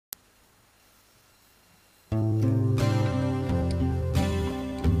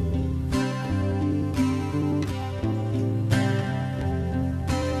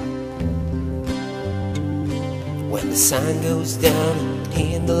The sun goes down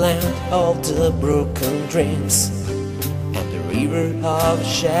in the land of the broken dreams, and the river of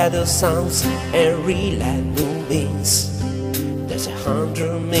shadow sounds and relight moonbeams. There's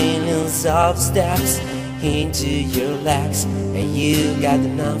 100 millions of steps into your legs, and you got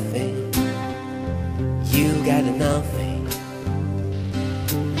nothing. You got nothing.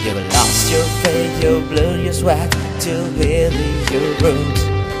 You've lost your faith, your blood, your sweat to build your road.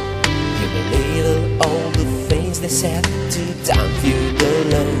 You believe all the things they said to dump you the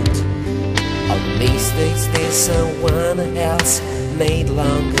load. All the mistakes that someone else made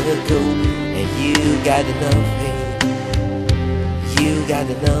long ago, and you got nothing. You got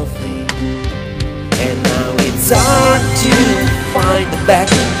nothing. And now it's hard to find the back,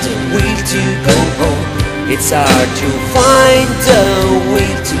 the will to go home. It's hard to find the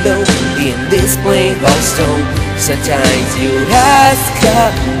will to know in this plain old stone. Sometimes you ask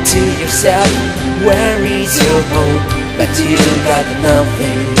up to yourself, where is your home? But you got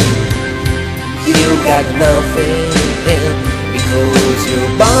nothing. You got nothing, because your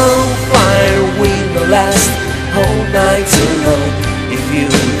bonfire will not last all night alone. If you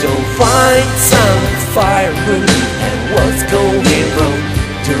don't find some firewood, and what's going wrong,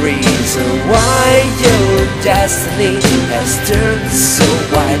 the reason why your destiny has turned so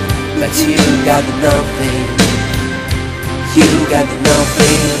wide. But you got nothing. You got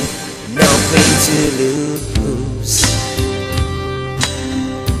nothing, nothing to lose.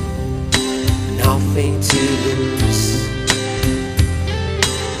 Nothing to lose.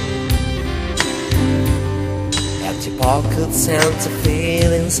 Empty pockets, empty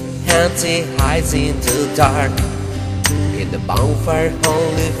feelings, empty eyes in the dark. In the bonfire,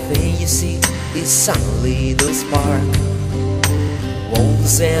 only thing you see is only the spark.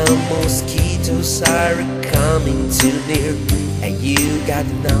 Wolves and mosquitoes are coming too near, and you got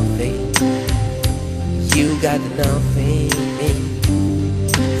nothing. You got nothing.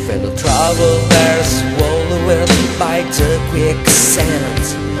 Fellow travelers swallowed by the quicksand.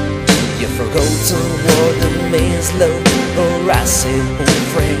 You've forgotten what it means, love, harassing old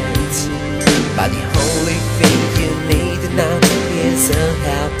friends. But the only thing you need now is a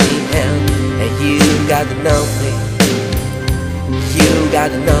helping hand, and you got nothing. You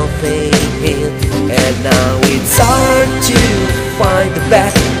got nothing, and now it's hard to find the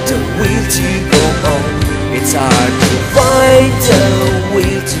back, the will to go home. It's hard to find the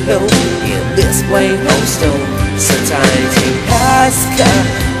will to know in this plain old stone. Sometimes you ask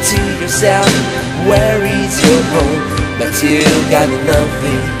to yourself, where is your home? But you got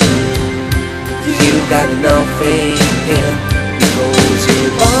nothing. You got nothing, because your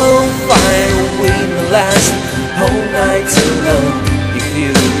bonfire will not last all night alone. If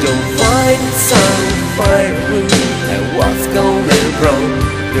you don't find some firewood, and what's going wrong,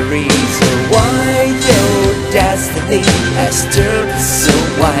 the reason why your destiny has turned so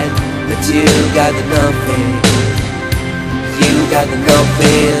wide. But you got nothing. You got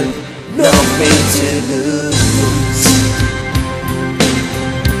nothing, nothing to lose.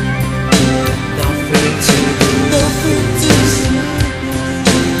 Nothing to lose. Nothing to lose.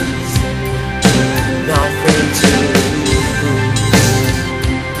 Nothing to lose.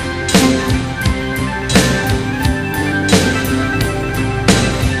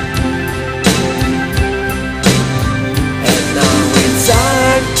 And now it's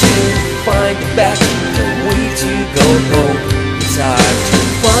hard to find the back, the way to go home. It's hard to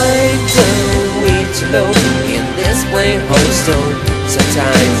find the way to know in this plain old stone.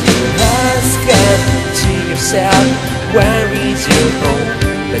 Sometimes you ask to yourself, where is your home?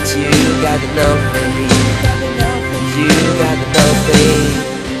 But you got nothing. You got nothing,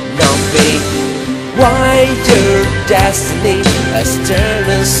 nothing. Why your destiny has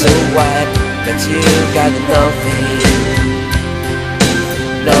turned so wide? But you got nothing.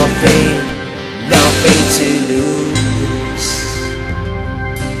 Nothing, nothing to lose.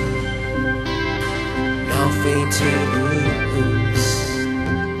 Nothing to lose.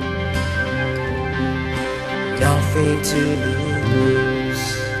 Nothing to lose.